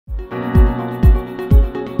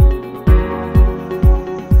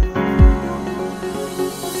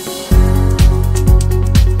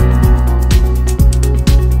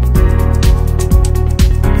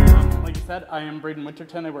I'm Brayden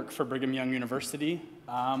Winterton. I work for Brigham Young University.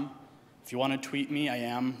 If you want to tweet me, I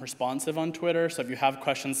am responsive on Twitter, so if you have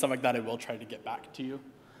questions, stuff like that, I will try to get back to you.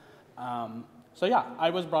 So yeah, I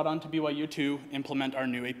was brought on to BYU to implement our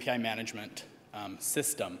new API management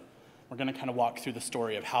system. We're going to kind of walk through the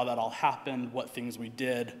story of how that all happened, what things we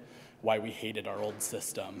did, why we hated our old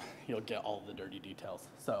system. You'll get all the dirty details.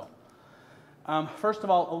 So first of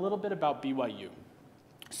all, a little bit about BYU.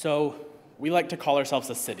 So we like to call ourselves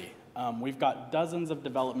a city. We've got dozens of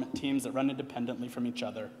development teams that run independently from each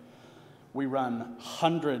other. We run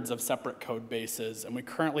hundreds of separate code bases, and we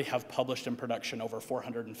currently have published in production over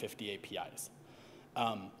 450 APIs.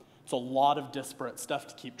 So a lot of disparate stuff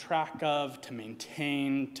to keep track of, to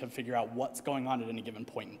maintain, to figure out what's going on at any given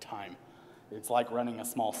point in time. It's like running a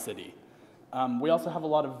small city. We also have a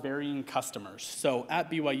lot of varying customers. So at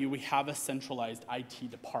BYU, we have a centralized IT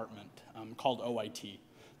department called OIT,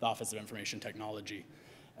 the Office of Information Technology.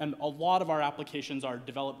 And a lot of our applications are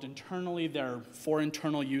developed internally. They're for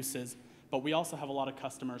internal uses, but we also have a lot of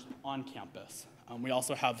customers on campus. We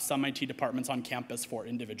also have some IT departments on campus for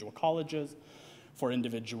individual colleges, for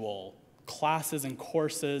individual classes and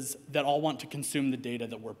courses that all want to consume the data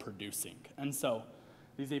that we're producing. And so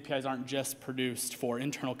these APIs aren't just produced for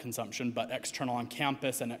internal consumption, but external on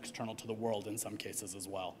campus and external to the world in some cases as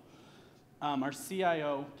well. Our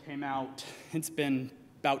CIO came out, it's been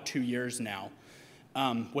about 2 years now,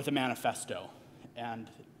 with a manifesto and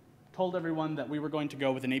told everyone that we were going to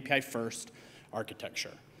go with an API-first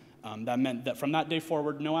architecture. That meant that from that day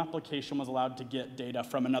forward, no application was allowed to get data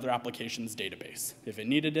from another application's database. If it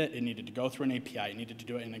needed to go through an API, it needed to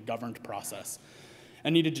do it in a governed process,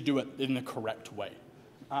 and needed to do it in the correct way.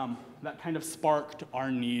 That kind of sparked our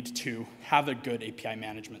need to have a good API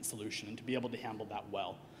management solution and to be able to handle that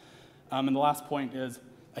well. And the last point is,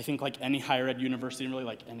 I think like any higher ed university, and really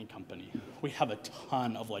like any company, we have a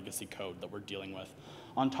ton of legacy code that we're dealing with,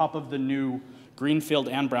 on top of the new greenfield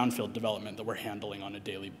and brownfield development that we're handling on a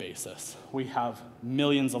daily basis. We have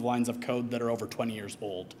millions of lines of code that are over 20 years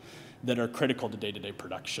old that are critical to day-to-day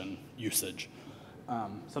production usage.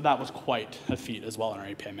 So that was quite a feat as well in our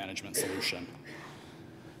API management solution.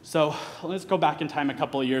 So let's go back in time a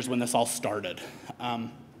couple of years when this all started.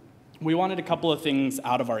 We wanted a couple of things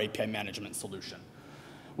out of our API management solution.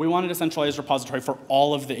 We wanted a centralized repository for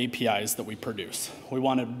all of the APIs that we produce. We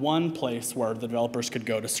wanted one place where the developers could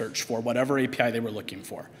go to search for whatever API they were looking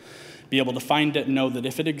for, be able to find it, know that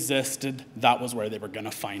if it existed, that was where they were going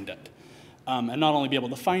to find it. And not only be able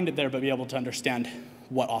to find it there, but be able to understand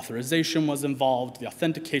what authorization was involved, the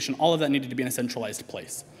authentication, all of that needed to be in a centralized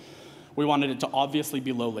place. We wanted it to obviously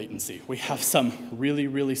be low latency. We have some really,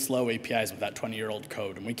 really slow APIs with that 20-year-old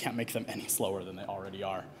code, and we can't make them any slower than they already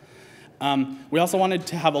are. We also wanted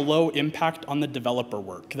to have a low impact on the developer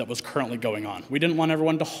work that was currently going on. We didn't want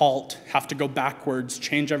everyone to halt, have to go backwards,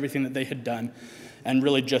 change everything that they had done, and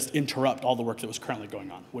really just interrupt all the work that was currently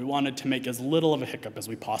going on. We wanted to make as little of a hiccup as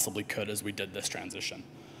we possibly could as we did this transition.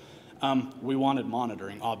 We wanted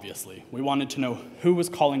monitoring, obviously. We wanted to know who was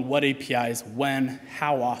calling what APIs, when,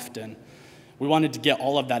 how often. We wanted to get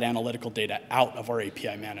all of that analytical data out of our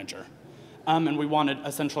API manager. And we wanted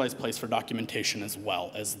a centralized place for documentation as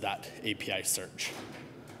well as that API search.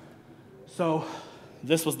 So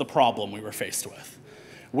this was the problem we were faced with.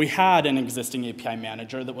 We had an existing API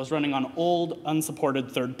manager that was running on old,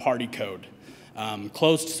 unsupported third-party code.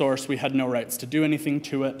 Closed source, we had no rights to do anything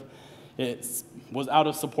to it. It was out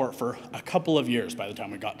of support for a couple of years by the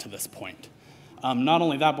time we got to this point. Not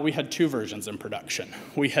only that, but we had 2 versions in production.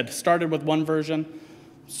 We had started with one version,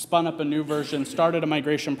 spun up a new version, started a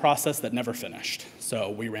migration process that never finished. So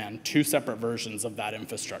we ran 2 separate versions of that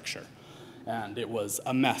infrastructure. And it was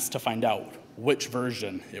a mess to find out which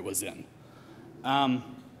version it was in.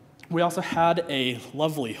 We also had a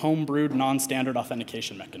lovely home-brewed non-standard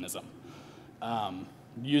authentication mechanism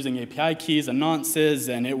using API keys and nonces,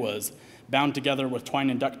 and it was bound together with twine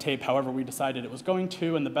and duct tape however we decided it was going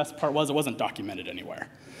to, and the best part was it wasn't documented anywhere.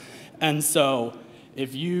 And so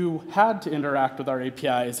if you had to interact with our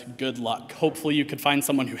APIs, good luck. Hopefully you could find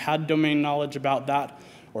someone who had domain knowledge about that,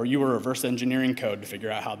 or you were reverse engineering code to figure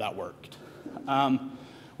out how that worked.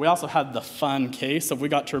 We also had the fun case of we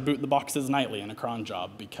got to reboot the boxes nightly in a cron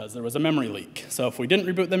job because there was a memory leak. So if we didn't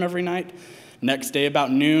reboot them every night, next day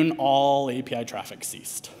about noon, all API traffic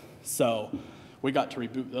ceased. So we got to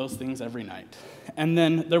reboot those things every night. And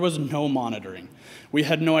then there was no monitoring. We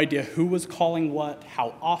had no idea who was calling what,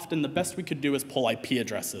 how often. The best we could do is pull IP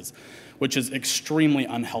addresses, which is extremely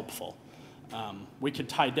unhelpful. We could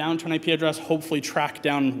tie down to an IP address, hopefully track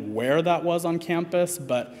down where that was on campus,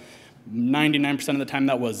 but 99% of the time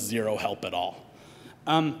that was zero help at all.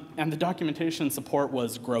 And the documentation support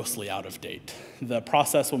was grossly out of date. The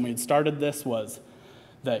process when we had started this was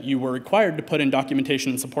that you were required to put in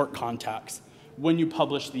documentation and support contacts when you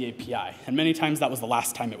published the API, and many times that was the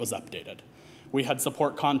last time it was updated. We had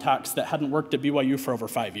support contacts that hadn't worked at BYU for over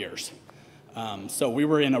 5 years. So we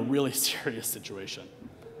were in a really serious situation.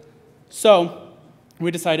 So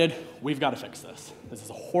we decided, we've got to fix this. This is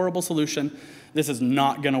a horrible solution. This is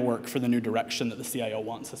not going to work for the new direction that the CIO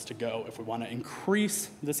wants us to go. If we want to increase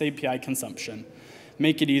this API consumption,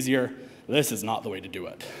 make it easier, this is not the way to do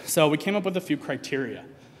it. So we came up with a few criteria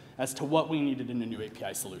as to what we needed in a new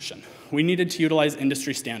API solution. We needed to utilize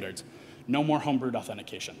industry standards. No more homebrewed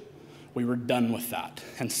authentication. We were done with that,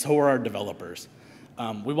 and so were our developers.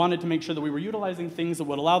 We wanted to make sure that we were utilizing things that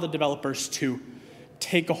would allow the developers to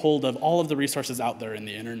take a hold of all of the resources out there in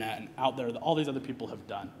the internet and out there that all these other people have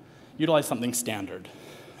done. Utilize something standard.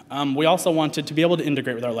 We also wanted to be able to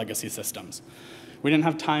integrate with our legacy systems. We didn't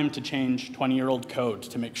have time to change 20-year-old code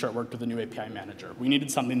to make sure it worked with the new API manager. We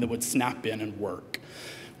needed something that would snap in and work.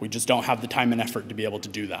 We just don't have the time and effort to be able to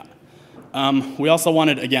do that. We also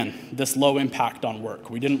wanted, again, this low impact on work.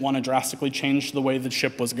 We didn't want to drastically change the way the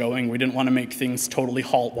ship was going. We didn't want to make things totally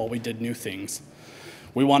halt while we did new things.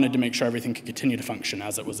 We wanted to make sure everything could continue to function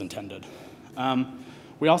as it was intended.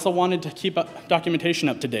 We also wanted to keep documentation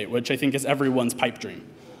up to date, which I think is everyone's pipe dream.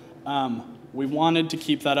 We wanted to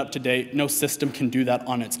keep that up to date. No system can do that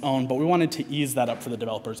on its own, but we wanted to ease that up for the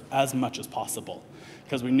developers as much as possible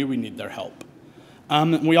because we knew we need their help.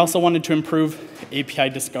 We also wanted to improve API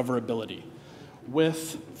discoverability.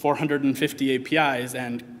 With 450 APIs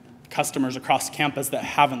and customers across campus that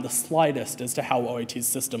haven't the slightest as to how OIT's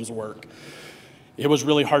systems work, it was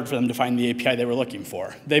really hard for them to find the API they were looking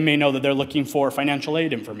for. They may know that they're looking for financial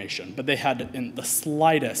aid information, but they had in the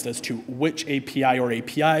slightest as to which API or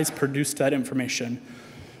APIs produced that information,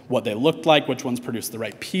 what they looked like, which ones produced the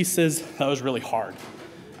right pieces. That was really hard.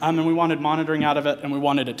 And we wanted monitoring out of it, and we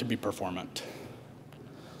wanted it to be performant.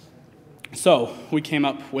 So we came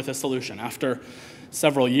up with a solution. After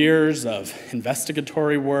several years of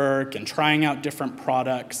investigatory work and trying out different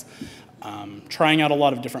products, trying out a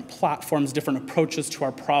lot of different platforms, different approaches to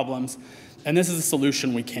our problems, and this is a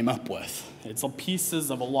solution we came up with. It's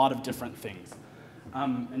pieces of a lot of different things.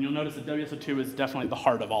 And you'll notice that WSO2 is definitely the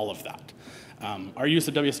heart of all of that. Our use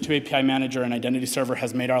of WSO2 API Manager and Identity Server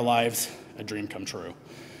has made our lives a dream come true.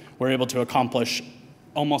 We're able to accomplish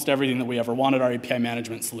almost everything that we ever wanted our API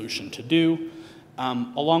management solution to do,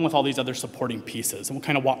 along with all these other supporting pieces. And we'll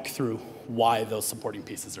kind of walk through why those supporting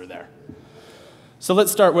pieces are there. So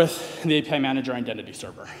let's start with the API Manager and Identity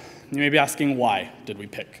Server. You may be asking, why did we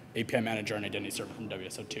pick API Manager and Identity Server from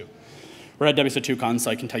WSO2? We're at WSO2Con,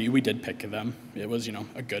 so I can tell you we did pick them. It was,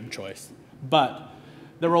 a good choice. But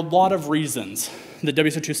there were a lot of reasons that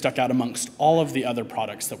WSO2 stuck out amongst all of the other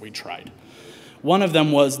products that we tried. One of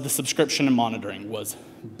them was the subscription and monitoring was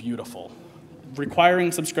beautiful.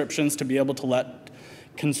 Requiring subscriptions to be able to let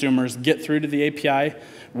consumers get through to the API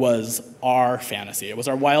was our fantasy. It was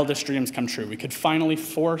our wildest dreams come true. We could finally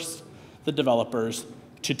force the developers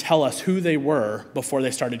to tell us who they were before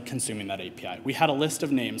they started consuming that API. We had a list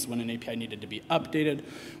of names when an API needed to be updated,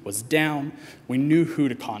 was down. We knew who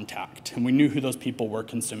to contact, and we knew who those people were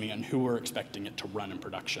consuming and who were expecting it to run in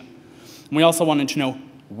production. And we also wanted to know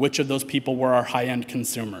which of those people were our high-end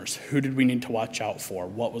consumers. Who did we need to watch out for?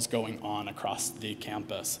 What was going on across the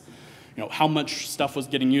campus? How much stuff was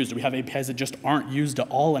getting used? Do we have APIs that just aren't used at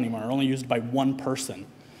all anymore, or only used by one person?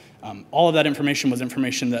 All of that information was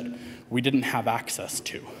information that we didn't have access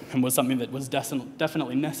to, and was something that was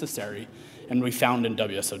definitely necessary, and we found in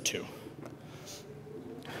WSO2.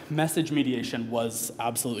 Message mediation was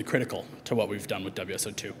absolutely critical to what we've done with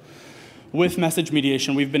WSO2. With message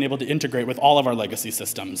mediation, we've been able to integrate with all of our legacy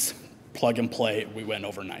systems. Plug and play, we went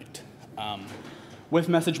overnight. With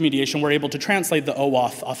message mediation, we're able to translate the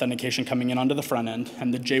OAuth authentication coming in onto the front end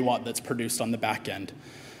and the JWAT that's produced on the back end.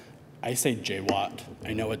 I say JWAT,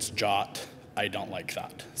 I know it's JOT, I don't like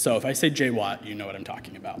that. So if I say JWAT, you know what I'm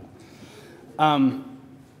talking about.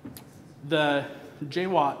 The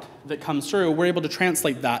JWAT that comes through, we're able to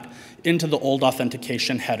translate that into the old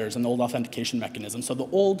authentication headers and the old authentication mechanism. So the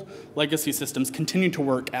old legacy systems continue to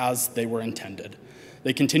work as they were intended.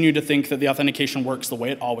 They continue to think that the authentication works the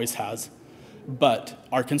way it always has, but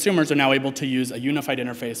our consumers are now able to use a unified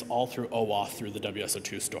interface all through OAuth through the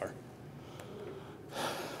WSO2 store.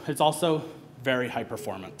 It's also very high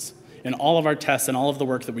performance. In all of our tests and all of the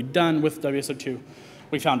work that we've done with WSO2,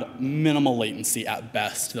 we found minimal latency at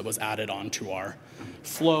best that was added onto our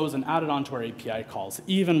flows and added onto our API calls.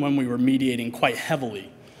 Even when we were mediating quite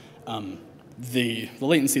heavily, the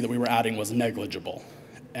latency that we were adding was negligible.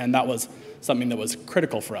 And that was something that was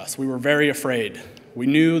critical for us. We were very afraid. We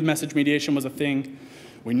knew message mediation was a thing.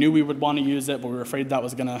 We knew we would want to use it, but we were afraid that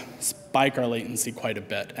was going to spike our latency quite a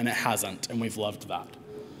bit, and it hasn't, and we've loved that.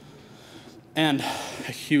 And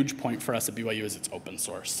a huge point for us at BYU is it's open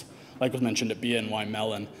source. Like was mentioned at BNY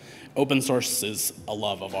Mellon, open source is a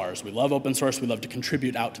love of ours. We love open source. We love to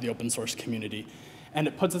contribute out to the open source community. And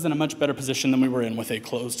it puts us in a much better position than we were in with a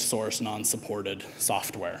closed source, non-supported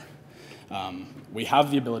software. We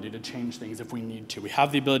have the ability to change things if we need to. We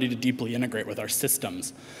have the ability to deeply integrate with our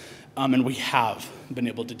systems. And we have been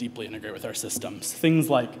able to deeply integrate with our systems. Things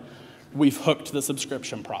like we've hooked the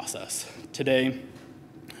subscription process. Today,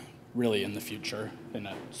 really in the future, in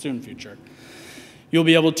a soon future, you'll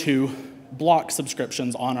be able to block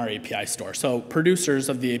subscriptions on our API store. So producers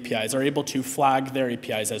of the APIs are able to flag their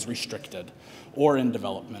APIs as restricted or in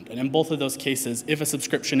development. And in both of those cases, if a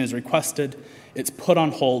subscription is requested, it's put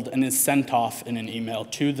on hold and is sent off in an email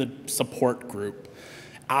to the support group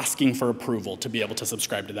asking for approval to be able to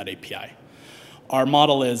subscribe to that API. Our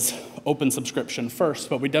model is open subscription first,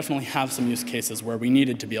 but we definitely have some use cases where we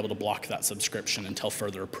needed to be able to block that subscription until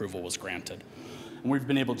further approval was granted. And we've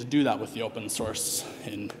been able to do that with the open source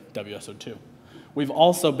in WSO2. We've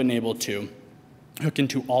also been able to hook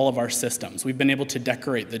into all of our systems. We've been able to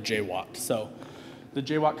decorate the JWAT. So the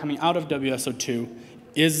JWAT coming out of WSO2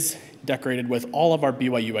 is decorated with all of our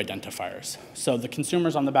BYU identifiers. So the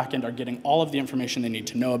consumers on the back end are getting all of the information they need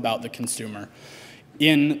to know about the consumer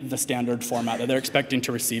in the standard format that they're expecting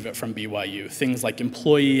to receive it from BYU. Things like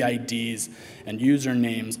employee IDs and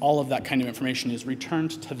usernames, all of that kind of information is returned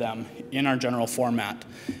to them in our general format.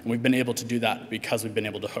 And we've been able to do that because we've been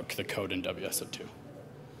able to hook the code in WSO2.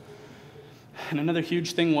 And another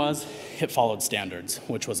huge thing was it followed standards,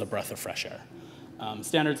 which was a breath of fresh air.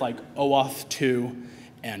 Standards like OAuth 2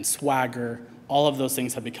 and Swagger, all of those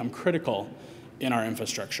things have become critical in our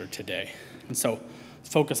infrastructure today. And so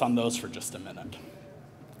focus on those for just a minute.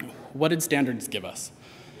 What did standards give us?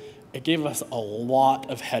 It gave us a lot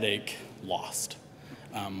of headache lost.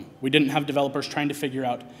 We didn't have developers trying to figure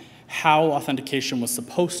out how authentication was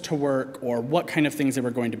supposed to work or what kind of things they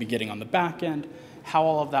were going to be getting on the back end, how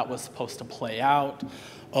all of that was supposed to play out.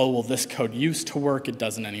 Oh, well, this code used to work, it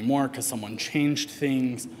doesn't anymore because someone changed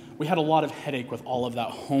things. We had a lot of headache with all of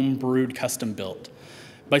that home-brewed, custom-built.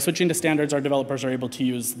 By switching to standards, our developers are able to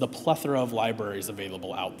use the plethora of libraries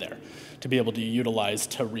available out there to be able to utilize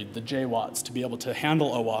to read the JWATs, to be able to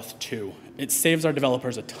handle OAuth 2. It saves our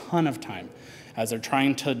developers a ton of time as they're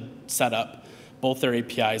trying to set up both their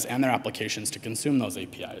APIs and their applications to consume those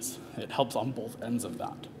APIs. It helps on both ends of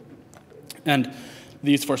that. And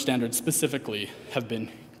these four standards specifically have been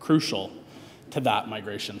crucial to that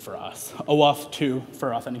migration for us. OAuth 2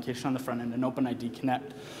 for authentication on the front end and OpenID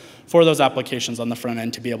Connect for those applications on the front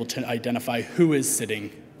end to be able to identify who is sitting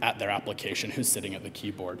at their application, who's sitting at the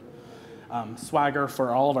keyboard. Swagger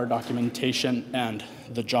for all of our documentation and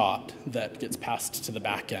the JOT that gets passed to the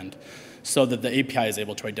back end so that the API is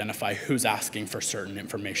able to identify who's asking for certain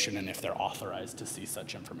information and if they're authorized to see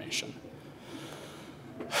such information.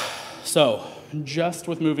 So just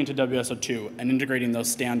with moving to WSO2 and integrating those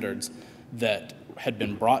standards that had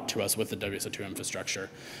been brought to us with the WSO2 infrastructure,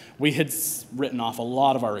 we had written off a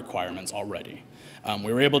lot of our requirements already.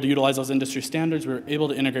 We were able to utilize those industry standards. We were able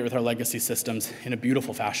to integrate with our legacy systems in a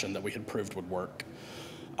beautiful fashion that we had proved would work.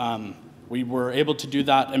 We were able to do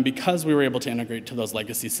that, and because we were able to integrate to those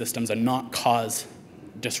legacy systems and not cause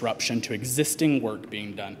disruption to existing work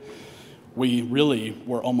being done, we really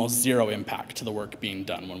were almost zero impact to the work being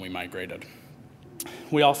done when we migrated.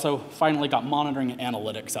 We also finally got monitoring and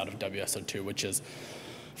analytics out of WSO2, which is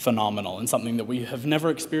phenomenal and something that we have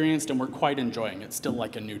never experienced and we're quite enjoying. It's still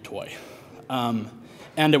like a new toy. And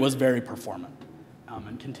it was very performant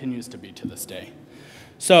and continues to be to this day.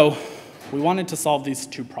 So we wanted to solve these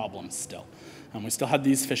two problems still. We still had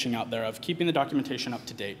these phishing out there of keeping the documentation up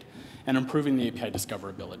to date and improving the API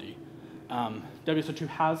discoverability. WSO2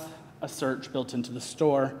 has a search built into the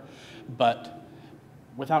store, but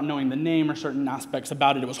without knowing the name or certain aspects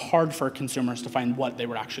about it, it was hard for consumers to find what they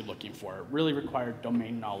were actually looking for. It really required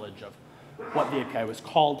domain knowledge of what the API was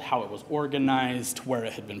called, how it was organized, where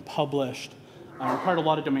it had been published. It required a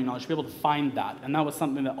lot of domain knowledge to be able to find that, and that was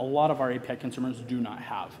something that a lot of our API consumers do not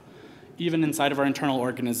have. Even inside of our internal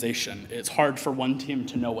organization, it's hard for one team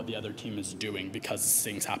to know what the other team is doing because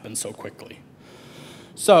things happen so quickly.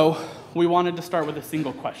 So we wanted to start with a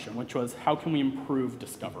single question, which was how can we improve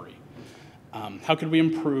discovery? How could we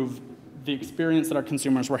improve the experience that our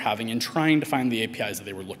consumers were having in trying to find the APIs that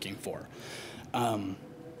they were looking for?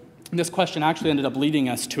 This question actually ended up leading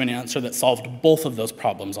us to an answer that solved both of those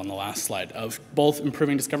problems on the last slide, of both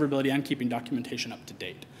improving discoverability and keeping documentation up to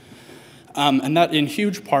date. And that in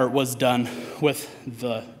huge part was done with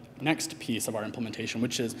the next piece of our implementation,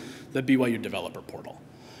 which is the BYU Developer Portal.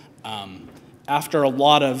 After a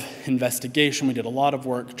lot of investigation, we did a lot of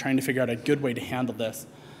work trying to figure out a good way to handle this.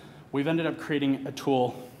 We've ended up creating a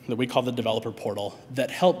tool that we call the Developer Portal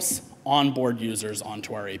that helps onboard users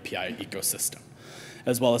onto our API ecosystem,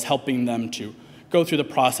 as well as helping them to go through the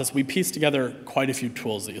process. We pieced together quite a few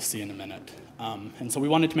tools that you'll see in a minute. And so we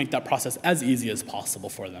wanted to make that process as easy as possible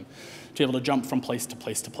for them, to be able to jump from place to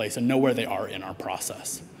place to place and know where they are in our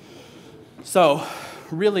process. So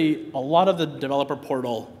really, a lot of the Developer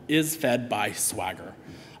Portal is fed by Swagger.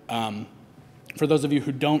 For those of you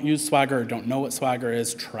who don't use Swagger or don't know what Swagger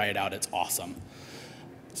is, try it out, it's awesome.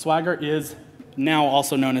 Swagger is now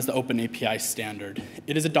also known as the Open API Standard.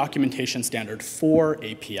 It is a documentation standard for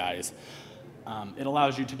APIs. It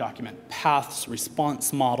allows you to document paths,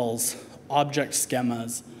 response models, object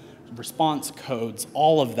schemas, response codes,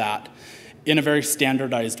 all of that in a very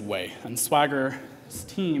standardized way. And Swagger's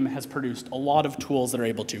team has produced a lot of tools that are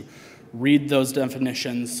able to read those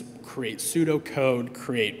definitions, create pseudocode,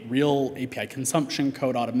 create real API consumption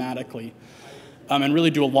code automatically, and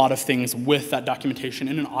really do a lot of things with that documentation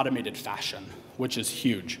in an automated fashion, which is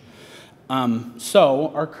huge.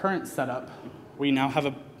 So our current setup, we now have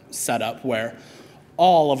a setup where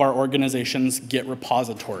all of our organizations get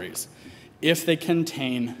repositories if they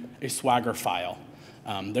contain a Swagger file.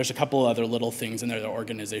 There's a couple other little things in there that are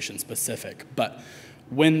organization specific, but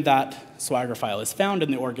when that Swagger file is found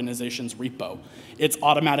in the organization's repo, it's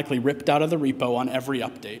automatically ripped out of the repo on every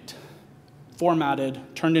update, formatted,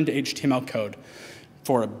 turned into HTML code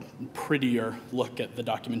for a prettier look at the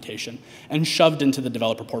documentation, and shoved into the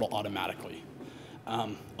Developer Portal automatically.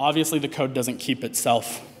 Obviously, the code doesn't keep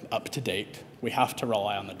itself up to date. We have to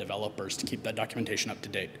rely on the developers to keep that documentation up to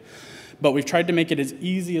date. But we've tried to make it as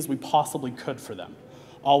easy as we possibly could for them.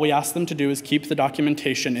 All we ask them to do is keep the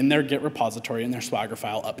documentation in their Git repository, in their Swagger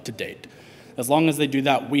file, up to date. As long as they do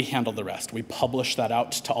that, we handle the rest. We publish that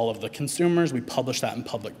out to all of the consumers. We publish that in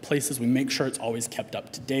public places. We make sure it's always kept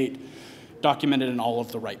up to date, documented in all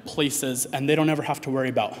of the right places, and they don't ever have to worry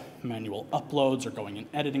about manual uploads or going and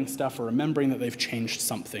editing stuff or remembering that they've changed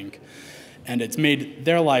something. And it's made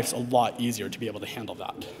their lives a lot easier to be able to handle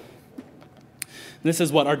that. This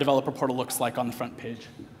is what our Developer Portal looks like on the front page.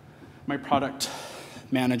 My product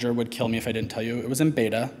manager would kill me if I didn't tell you it was in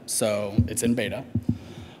beta, so it's in beta.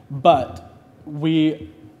 But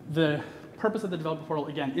the purpose of the Developer Portal,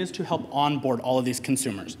 again, is to help onboard all of these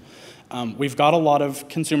consumers. We've got a lot of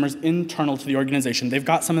consumers internal to the organization. They've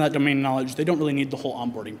got some of that domain knowledge. They don't really need the whole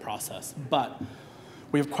onboarding process. But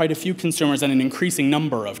we have quite a few consumers and an increasing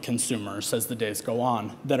number of consumers as the days go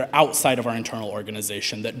on that are outside of our internal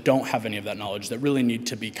organization that don't have any of that knowledge, that really need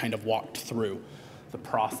to be kind of walked through the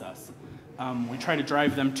process. We try to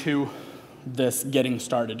drive them to this getting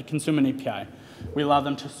started, to consume an API. We allow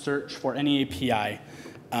them to search for any API,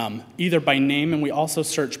 either by name, and we also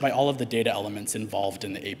search by all of the data elements involved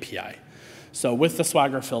in the API. So with the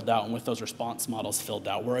Swagger filled out and with those response models filled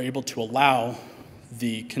out, we're able to allow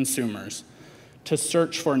the consumers to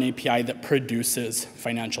search for an API that produces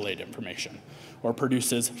financial aid information, or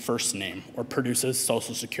produces first name, or produces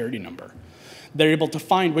social security number. They're able to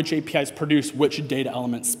find which APIs produce which data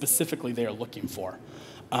elements specifically they are looking for.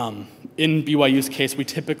 In BYU's case, we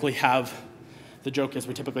typically have, the joke is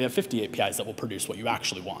we typically have 50 APIs that will produce what you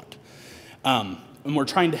actually want. And we're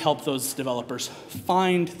trying to help those developers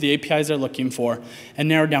find the APIs they're looking for and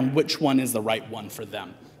narrow down which one is the right one for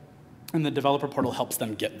them. And the Developer Portal helps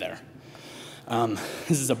them get there.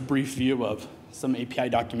 This is a brief view of some API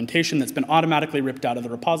documentation that's been automatically ripped out of the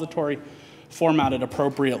repository, formatted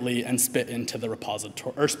appropriately, and spit into the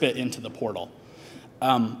repository, or spit into the portal.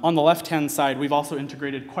 On the left-hand side, we've also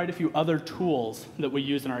integrated quite a few other tools that we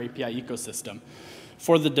use in our API ecosystem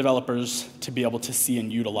for the developers to be able to see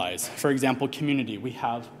and utilize. For example, community. We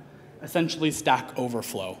have essentially Stack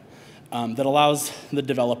Overflow that allows the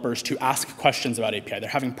developers to ask questions about API. They're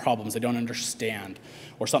having problems they don't understand,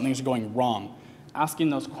 or something's going wrong. Asking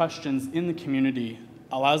those questions in the community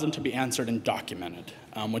allows them to be answered and documented,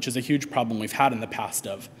 which is a huge problem we've had in the past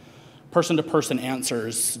of person-to-person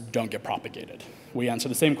answers don't get propagated. We answer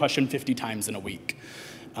the same question 50 times in a week.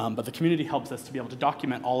 But the community helps us to be able to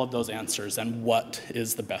document all of those answers and what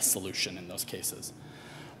is the best solution in those cases.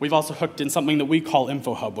 We've also hooked in something that we call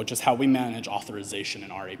InfoHub, which is how we manage authorization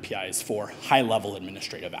in our APIs for high-level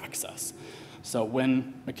administrative access. So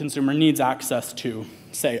when a consumer needs access to,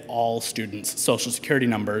 say, all students' social security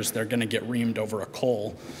numbers, they're going to get reamed over a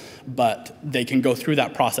coal, but they can go through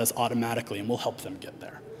that process automatically, and we'll help them get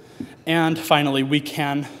there. And finally,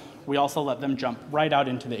 we also let them jump right out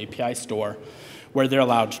into the API store, where they're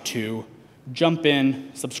allowed to jump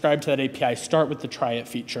in, subscribe to that API, start with the try it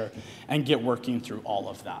feature, and get working through all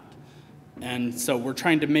of that. And so we're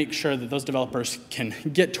trying to make sure that those developers can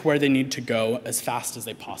get to where they need to go as fast as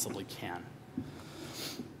they possibly can.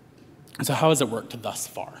 So how has it worked thus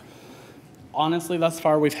far? Honestly, thus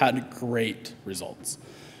far, we've had great results.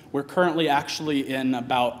 We're currently actually in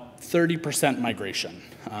about 30% migration.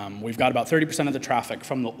 We've got about 30% of the traffic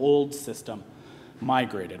from the old system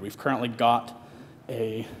migrated. We've currently got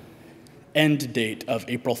a end date of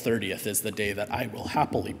April 30th is the day that I will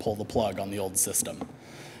happily pull the plug on the old system.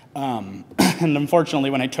 And unfortunately,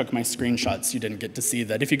 when I took my screenshots, you didn't get to see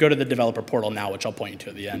that. If you go to the developer portal now, which I'll point you to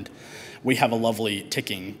at the end, we have a lovely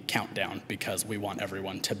ticking countdown because we want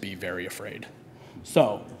everyone to be very afraid.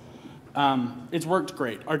 So it's worked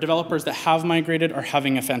great. Our developers that have migrated are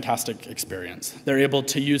having a fantastic experience. They're able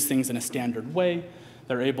to use things in a standard way.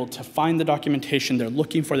 They're able to find the documentation they're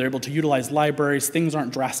looking for. They're able to utilize libraries. Things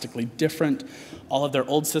aren't drastically different. All of their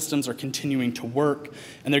old systems are continuing to work,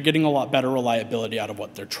 and they're getting a lot better reliability out of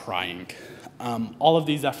what they're trying. All of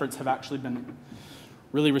these efforts have actually been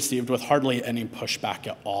really received with hardly any pushback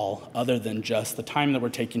at all, other than just the time that we're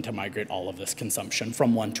taking to migrate all of this consumption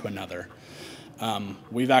from one to another.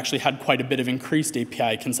 We've actually had quite a bit of increased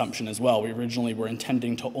API consumption as well. We originally were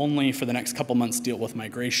intending to only, for the next couple months, deal with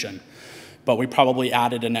migration. But we probably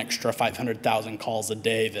added an extra 500,000 calls a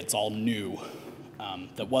day that's all new,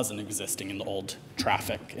 that wasn't existing in the old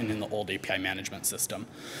traffic and in the old API management system.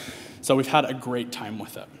 So we've had a great time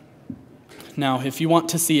with it. Now, if you want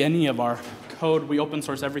to see any of our code, we open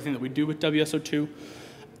source everything that we do with WSO2.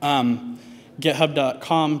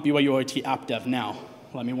 GitHub.com, BYUOIT app dev. Now,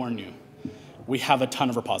 let me warn you, we have a ton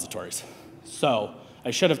of repositories. So I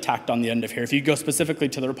should have tacked on the end of here. If you go specifically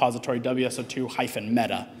to the repository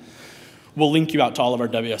WSO2-meta, we'll link you out to all of our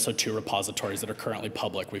WSO2 repositories that are currently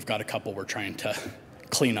public. We've got a couple we're trying to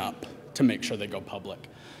clean up to make sure they go public.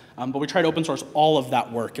 But we try to open source all of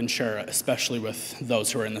that work and share it, especially with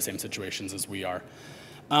those who are in the same situations as we are.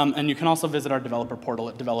 And you can also visit our developer portal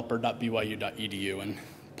at developer.byu.edu and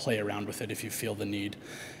play around with it if you feel the need.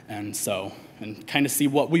 And kind of see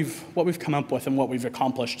what we've come up with and what we've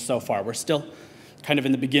accomplished so far. We're still kind of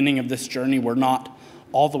in the beginning of this journey. We're not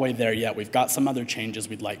all the way there yet. We've got some other changes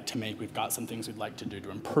we'd like to make. We've got some things we'd like to do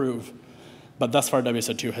to improve. But thus far,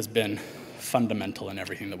 WSO2 has been fundamental in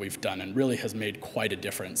everything that we've done and really has made quite a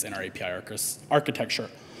difference in our API architecture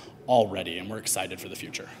already, and we're excited for the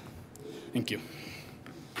future. Thank you.